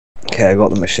Okay, I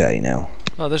got the machete now.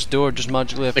 Oh, this door just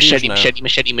magically appears now.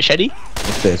 Machete.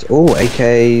 What's this? Oh,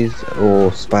 AKs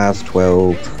or Spaz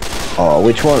 12. Oh,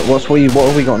 which one? What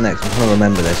have we got next? I'm trying to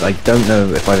remember this. I don't know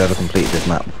if I've ever completed this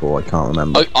map before. I can't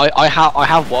remember. I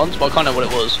have once, but I can't know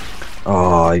what it was.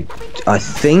 Oh, I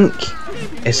think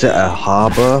it's at a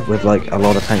harbour with like a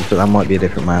lot of tanks, but that might be a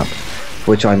different map.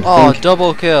 Which I'm. Oh,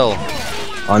 double kill.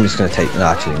 I'm just gonna take.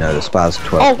 Actually, no, the Spaz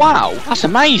 12. Oh wow, that's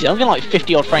amazing! I'm getting like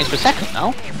 50 odd frames per second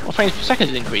now. What frames per second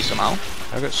has increased somehow?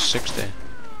 I got 60.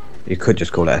 You could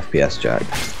just call it FPS, Jack.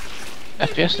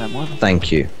 FPS then, why?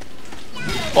 Thank you.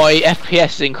 My FPS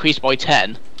has increased by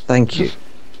 10. Thank you.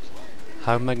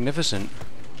 How magnificent.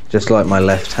 Just like my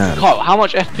left hand. Kyle, how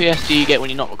much FPS do you get when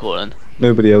you're not recording?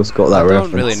 Nobody else got that reference.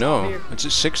 I don't really know. It's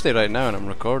at 60 right now and I'm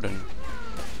recording.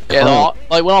 Yeah,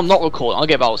 like when I'm not recording, I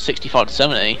get about 65 to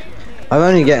 70. I'm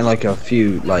only getting like a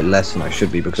few like less than I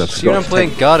should be because I See, when I'm forgot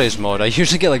playing Gary's mod, I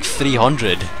usually get like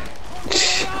 300.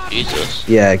 Jesus.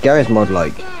 Yeah, Gary's mod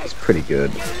like it's pretty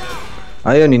good.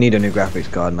 I only need a new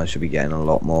graphics card and I should be getting a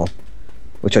lot more,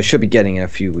 which I should be getting in a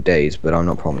few days, but I'm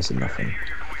not promising nothing.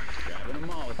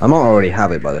 I might already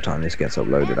have it by the time this gets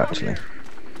uploaded. Actually,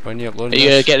 When you upload Are you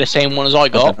gonna get the same one as I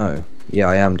got? No, yeah,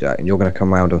 I am, Jack, and you're gonna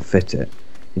come round and fit it.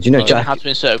 Did you know, You Jack? have to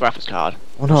insert a graphics card.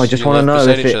 Oh no, I just You want to live know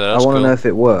beside if each it. other, I that's want to cool. know if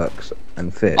it works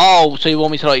and fits. Oh, so you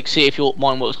want me to like see if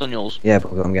mine works on yours? Yeah,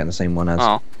 because I'm getting the same one as.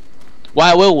 Oh.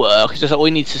 Well, it will work. It's just that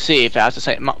we need to see if it has the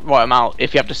same right amount.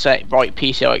 If you have to set right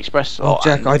PCI Express. Oh,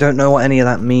 Jack, I don't know what any of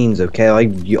that means. Okay, I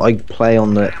play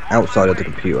on the outside of the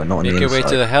computer, not on the Make your inside. way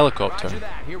to the helicopter.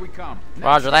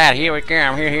 Roger that, here we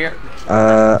come, here.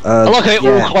 I like how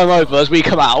they all climb over as we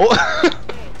come out.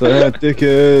 They're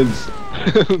dickheads.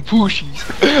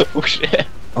 Pushies. Oh shit.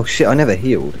 Oh shit, I never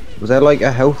healed. Was there like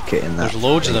a health kit in that? There's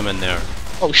loads of them in there.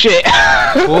 Oh shit.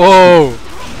 Whoa!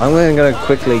 I'm gonna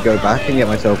quickly go back and get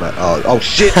myself back. Oh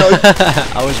shit, no!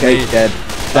 I was Okay, dead.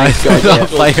 Thanks, God, yeah.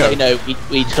 So, no,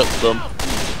 we took them.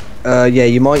 Yeah,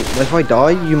 you might. If I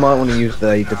die, you might want to use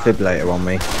the defibrillator on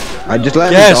me. Just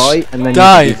let Yes! me die, and then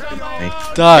Die! you can defibrillate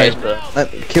me. Die! Yes,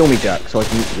 but Kill me, Jack, so I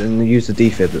can then use the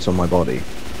defib that's on my body.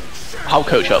 I'll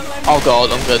coach up. Oh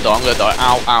god, I'm gonna die.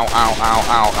 Ow, ow, ow, ow, ow,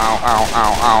 ow, ow,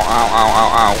 ow, ow, ow,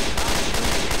 ow, ow.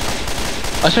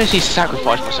 I suppose he's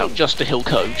sacrificed myself just to heal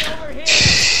coach.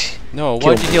 No,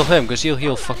 why'd you heal him? Because he'll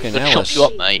heal fucking I'm gonna Ellis. chop you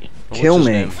up, mate. Kill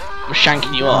me. I'm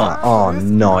shanking you up. Oh,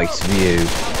 nice view.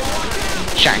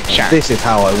 Shank. This is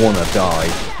how I wanna die.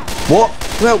 What?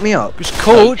 Who helped me up? It's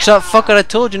Coach, that fucker, I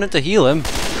told you not to heal him.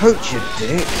 Coach, you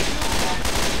dick.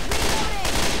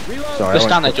 Sorry. Just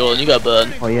stand there, Jordan. You gotta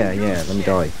burn. Oh yeah, let me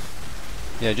die.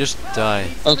 Yeah, just die.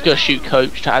 I'm just gonna shoot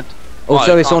coach. Tad.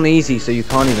 Also, Oh, it's can't. on easy, so you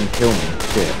can't even kill me.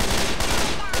 Shit.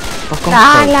 Fuck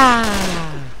off,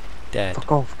 Coach. Dead.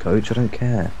 Fuck off, Coach. I don't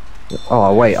care.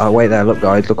 Oh, wait there. Look,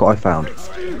 guys. Look what I found.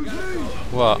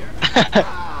 What?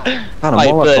 Found a I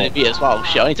Molotov. burned me as well.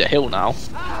 Shit, I need to heal now.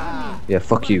 Yeah,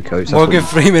 fuck you, Coach. That's Morgan what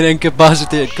Freeman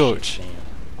incapacitated Coach.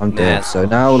 I'm dead. Nah. So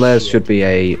now there should be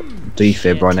a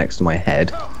defib right next to my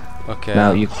head. Okay.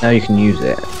 Now you can use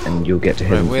it, and you'll get to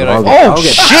hit him. Where I'll oh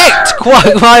get- shit!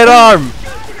 Quagmire arm!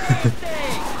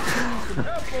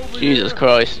 Jesus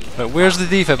Christ. Right, where's the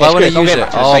defib? I want to use it.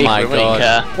 Oh my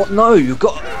god. What? No, you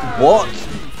got what?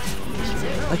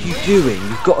 What are you doing?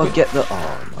 You've got to get the.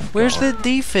 Oh my Where's God. the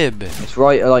defib? It's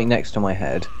right like next to my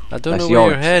head. I don't That's know the where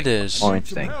your orange head thing. is.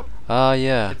 Orange thing. Ah,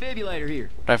 yeah. Defibrillator here.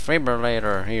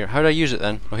 Defibrillator here. How do I use it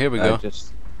then? Oh, here we go.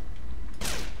 Just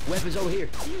Weapons over here.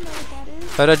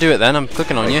 How do I do it then? I'm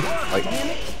clicking on you. like.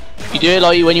 You do it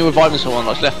like when you're reviving someone,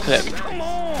 like left click.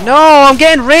 No, I'm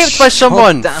getting raped by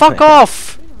someone. damn Fuck it.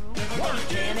 off.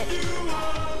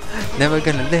 Never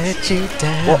gonna let you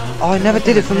down. What? Oh, I never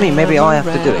did it for me. Maybe I have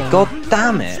to do it. God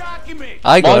damn it!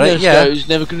 I got Mine it. just Yeah. goes,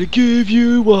 never gonna give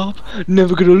you up,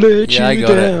 never gonna let Yeah, I you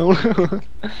got down.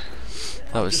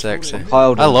 That was sexy.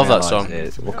 Kyle I doesn't love that realise song.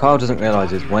 Is, what Kyle doesn't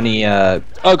realise is when he Oh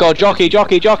god, jockey,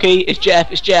 it's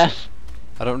Jeff.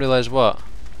 I don't realise what.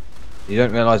 you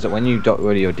don't realise that when you got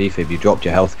rid of your defib, you dropped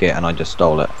your health kit, and I just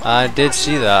stole it. I did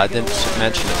see that. I didn't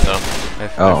mention it though. I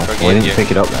Oh, forgave well, I didn't you. pick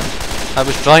it up then. I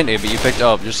was trying to, but you picked it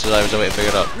up just as I was away to pick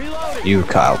it up. You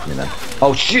cut out for me then.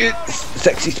 Oh shit!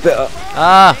 Sexy spitter.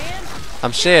 Ah!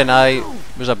 I'm saying I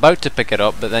was about to pick it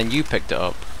up, but then you picked it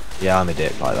up. Yeah, I'm a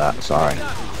dick like that. Sorry.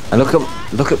 And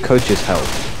look at Coach's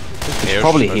health. Here's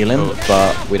Probably my heal him, Coach.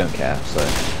 but we don't care. So.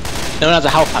 No one has a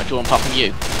health pack, Jordan, apart from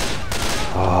you.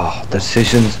 Oh,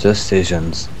 decisions.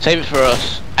 Save it for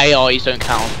us. AIs don't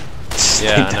count.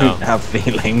 Yeah, they I know. don't have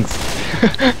feelings.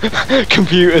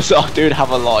 Computers, dude, have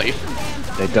a life.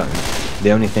 They don't.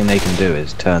 The only thing they can do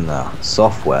is turn the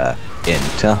software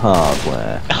into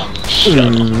hardware. Oh, shut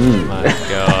up. Oh my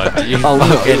god. You Oh, no,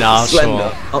 fucking it's arsehole.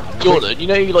 Slender. Oh, Jordan, you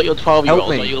know you like your 12-year-olds,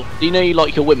 me. like do you know you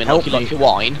like your women, Help like you like me. your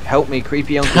wine? help me,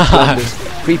 creepy Uncle Slender.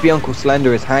 Creepy Uncle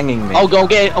Slender is hanging me. Oh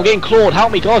god, I'm getting clawed,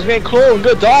 help me guys, I'm getting clawed, I'm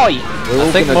gonna die! We're all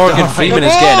I think gonna Morgan die. Freeman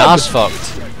is Come getting on! ass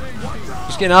fucked.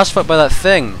 He's getting ass fucked by that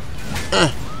thing.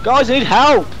 Guys, I need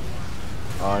help!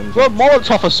 I'm Throw a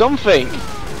Molotov or something!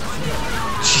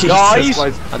 Jesus Guys!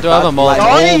 Christ. I do have a That's Molotov.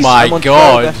 Guys! Oh my I'm on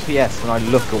god. 12 FPS when I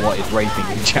look at what is raping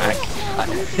you, Jack.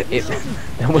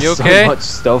 There was You so okay? much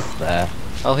stuff there.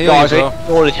 I'll heal Guys, you, bro. I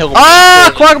ordered Hill.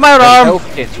 Ah! Quagmire There's arm!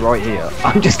 health kits right here.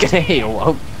 I'm just gonna heal.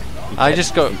 Oh, I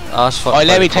just got ass fucked. Alright,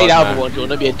 by let me the take the other Quagmire. one, Jordan,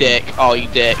 don't be a dick. Oh, you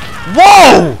dick.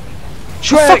 Whoa!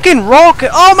 Shrek! Fucking rocket!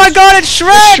 Oh my god, it's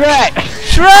Shrek! Shrek!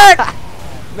 Shrek!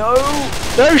 No!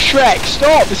 No, Shrek,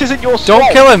 stop! This isn't your Don't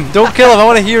spot. kill him! Don't kill him! I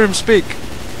want to hear him speak.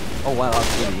 Oh wow,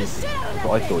 that's really easy. That's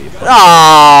what I thought you were.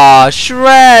 Ah,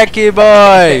 Shreky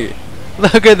boy!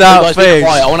 Look at You that guys be face.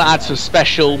 quiet. I want to add some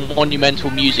special monumental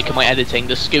music in my editing.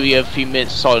 Just give me a few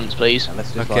minutes of silence, please. And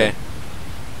let's just Okay, like,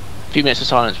 A few minutes of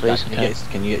silence, please. can, Okay.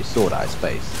 can you get your sword out of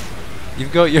space?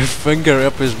 you've got your finger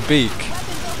up his beak.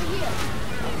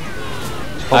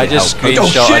 I Probably just help.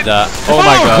 screenshotted shit! that. Oh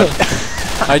my god.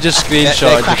 I just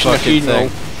screenshotted the crashing a fucking funeral.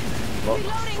 thing.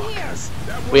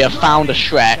 We have found a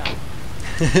Shrek.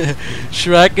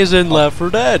 Shrek is in Left 4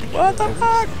 Dead. What the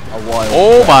fuck? A wild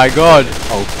Oh Shrek. my god.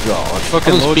 Oh god.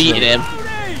 Fucking I was loads of beating them. him.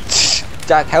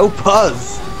 Jack, help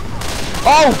us!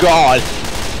 Oh god!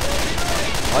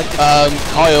 I did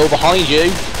Kyle, behind you.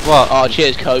 What? Oh,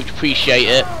 cheers, coach. Appreciate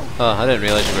it. Oh, I didn't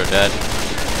realise you were dead.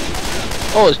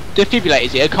 Oh, there's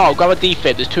defibrillators here. Carl, grab a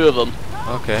defib. There's two of them.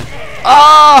 Okay.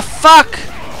 Ah, fuck!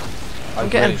 I'm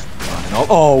getting- running off.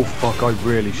 Oh fuck! I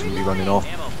really shouldn't be running off.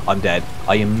 I'm dead.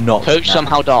 I am not. Coach now.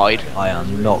 somehow died. I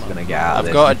am not gonna get out of I've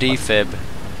this. got a defib.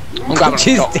 I'm grabbing Coach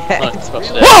is a shot. dead. No, that's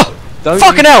it. Whoa! Don't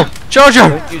Fucking use, hell! Charger!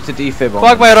 Don't use the defib on.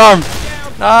 Quagmire arm!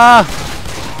 Ah!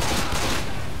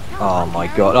 Oh my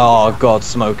god. Oh god.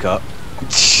 Smoke up.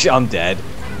 I'm dead.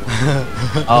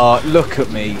 Oh, look at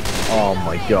me. Oh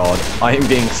my god. I am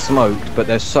being smoked, but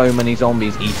there's so many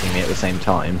zombies eating me at the same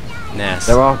time.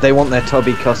 Nasty. They want their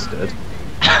tubby custard.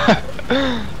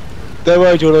 Don't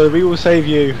worry, Jordan. We will save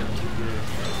you.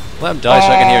 Let him die so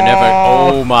I can hear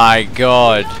never. Oh my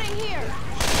god.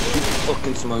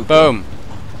 Fucking smoke. Boom.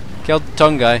 Killed the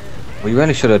tongue guy. We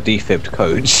really should have defibbed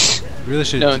Coach. Really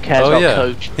should. No one cares oh about yeah.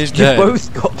 Coach. He's You dead.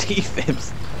 both got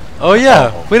defibs. Oh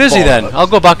yeah. Oh, Where is he then? bollocks. I'll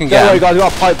go back and Don't get worry, him. guys. We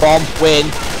got a pipe bomb. Win.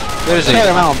 Where is he? Turn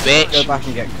around, Go bitch. back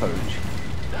and get Coach.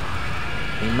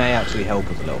 He may actually help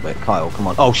us a little bit. Kyle, come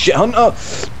on. Oh shit, Hunter!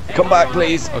 Come back,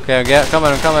 please. Okay, I'm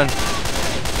coming. I'm coming.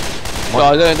 Guys,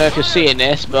 I don't know if you're seeing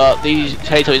this, but these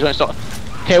Teletubbies won't stop.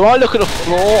 Okay, when I look at the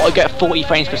floor, I get 40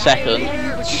 frames per second.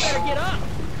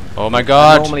 Oh my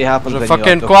god. normally happens There's a when you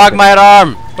fucking have to Quagmire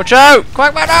arm. Watch out!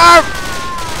 Quagmire arm!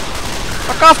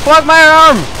 Fuck off, Quagmire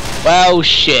arm! Well,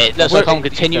 shit. Looks like Where- I'm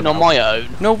continuing on my own.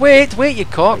 No, wait, you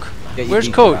cock. Get your Where's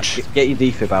defib Coach? out. Get your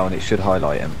defib out and it should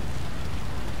highlight him.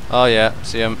 Oh yeah,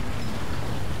 see him.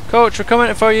 Coach, we're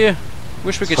coming for you.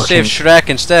 Wish we could Fucking- save Shrek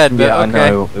instead, but Yeah, I okay.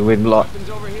 know. We'd like.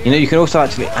 You know, you can also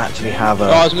actually have a.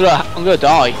 Guys, I'm gonna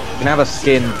die. You can have a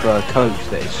skin for a Coach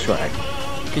that is Shrek.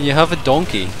 Can you have a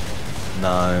donkey?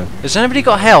 No. Has anybody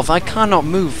got health? I cannot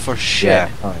move for shit. Yeah.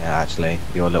 Oh yeah, actually,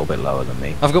 you're a little bit lower than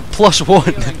me. I've got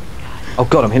 +1. Oh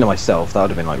god, I'm hitting myself. That would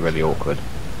have been like really awkward.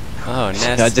 Oh, I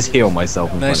nice. just heal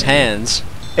myself. In Nice front of you. hands.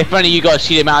 If only you guys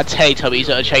see the amount of Teletubbies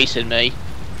that are chasing me.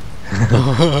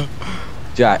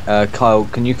 Jack, Kyle,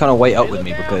 can you kind of wait up with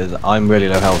me because I'm really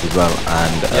low health as well,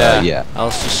 and yeah, I'll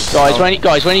just. Guys, when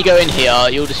you go in here,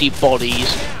 you'll just see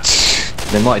bodies.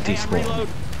 they might despawn.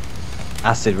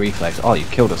 Acid reflex. Oh, you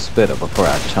killed a spitter before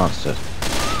I had a chance to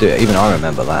do it. Even I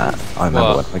remember that. I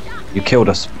remember What? when you killed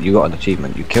us. You got an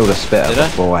achievement. You killed a spitter Did I?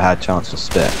 before I had a chance to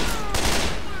spit.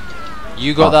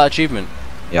 You got Oh. that achievement?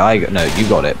 Yeah, no, you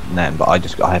got it then, but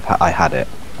I had it.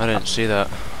 I didn't see that.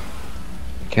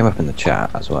 It came up in the chat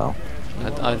as well.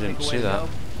 I didn't see that.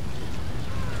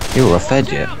 You were a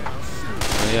fedget.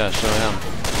 Oh yeah, so I am.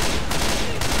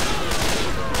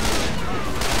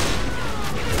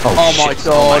 Oh my shit.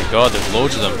 Oh god. my god, there's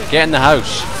loads of them. Get in the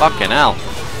house. Fucking hell.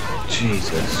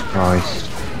 Jesus Christ.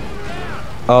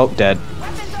 Oh, dead.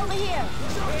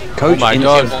 Oh Coach. my in-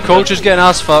 god. Coach is getting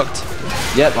ass fucked.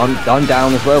 Yep, I'm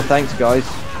down as well. Thanks, guys.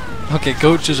 Okay,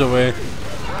 Coach is away.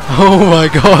 Oh my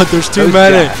god, there's too Coach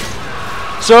many. Jack.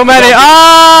 So many.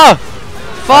 Ah!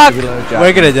 Fuck! Reload, Jack.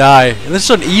 We're gonna die. And this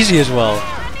is on easy as well.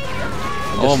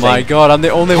 Oh my saying. god, I'm the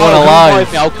only one Carl, come alive.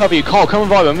 revive me, I'll cover you. Carl, come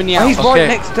revive me. I'm in the Oh, he's house. Okay. right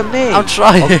next to me. I'm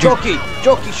trying. Oh, jockey,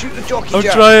 shoot the jockey. I'm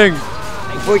Jack, trying.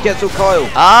 before he gets all Kyle.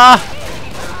 Ah!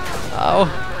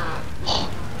 Ow.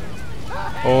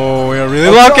 Oh, we're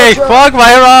really lucky! Fuck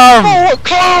my arm!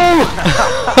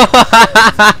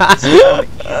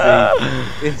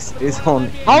 This is on.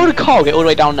 How did Carl get all the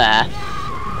way down there?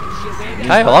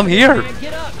 Kyle, I'm here!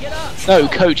 No,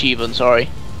 Coach even, sorry.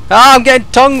 Ah, I'm getting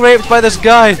tongue raped by this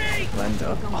guy!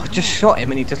 Splendor. Oh, I just shot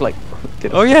him and he just like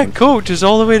did a Oh yeah, fucking- Coach is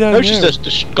all the way down Coach here.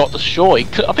 just got destroyed.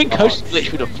 I think Coach glitched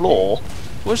through the floor.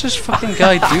 What's this fucking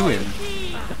guy doing?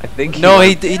 I think No,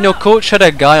 no, Coach had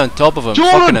a guy on top of him,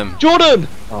 fucking him. Jordan!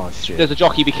 Oh shit. There's a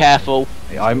jockey, be careful.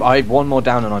 I one more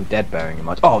down and I'm dead bearing him.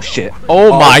 Oh shit.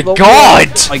 Oh my the god!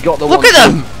 one- I got the Look one. at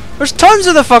them! There's tons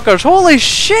of the fuckers, holy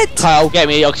shit! Kyle, get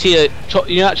me. I can see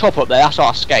you know that chopper up there. That's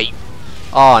our escape.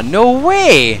 Oh, no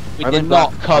way! We I did went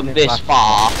not back- I come went this back.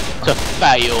 far to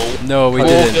fail. No, we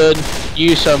didn't. Morgan,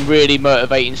 use some really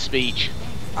motivating speech.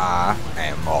 I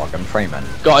am Morgan Freeman.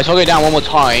 Guys, if I go down one more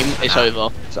time, it's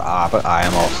over. So, but I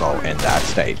am also in that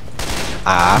state.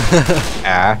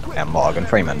 I am Morgan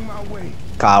Freeman.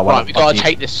 Kyle, Right, we gotta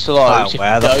take this slow. Kyle, so if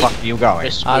where we the go fuck are you going?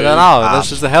 this I smooth. don't know,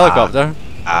 this is the helicopter.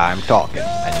 I'm talking,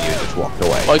 and you just walked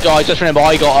away. Right, guys, just remember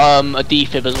I got a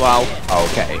defib as well.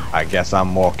 Okay, I guess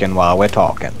I'm walking while we're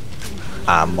talking.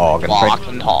 I'm Morgan Walk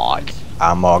Freeman. and talk.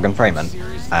 I'm Morgan Freeman,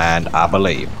 and I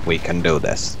believe we can do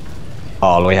this.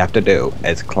 All we have to do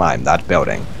is climb that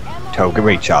building to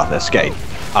reach our escape.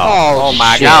 Oh,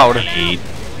 my shit. god.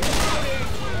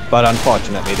 But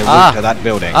unfortunately, the Ah. route to that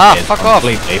building Ah, is fuck off.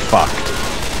 completely fucked.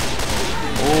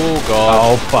 Oh god.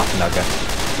 Oh fuck, nugget.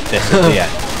 This is the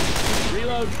end.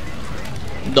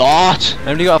 Not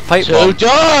Anybody got a pipe bomb?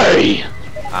 today!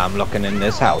 I'm looking in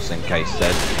this house in case there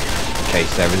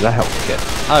is a health kit.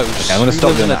 House? Okay, I'm gonna Who stop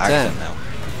lives doing in that a accent tent? now.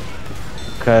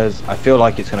 Because I feel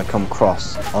like it's gonna come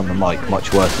across on the mic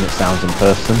much worse than it sounds in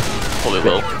person. Probably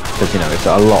will. Because, you know, it's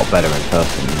a lot better in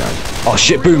person, you know. Oh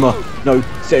shit, Boomer! No,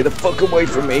 stay the fuck away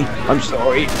from me! I'm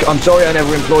sorry I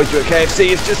never employed you at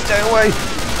KFC, it's just stay away!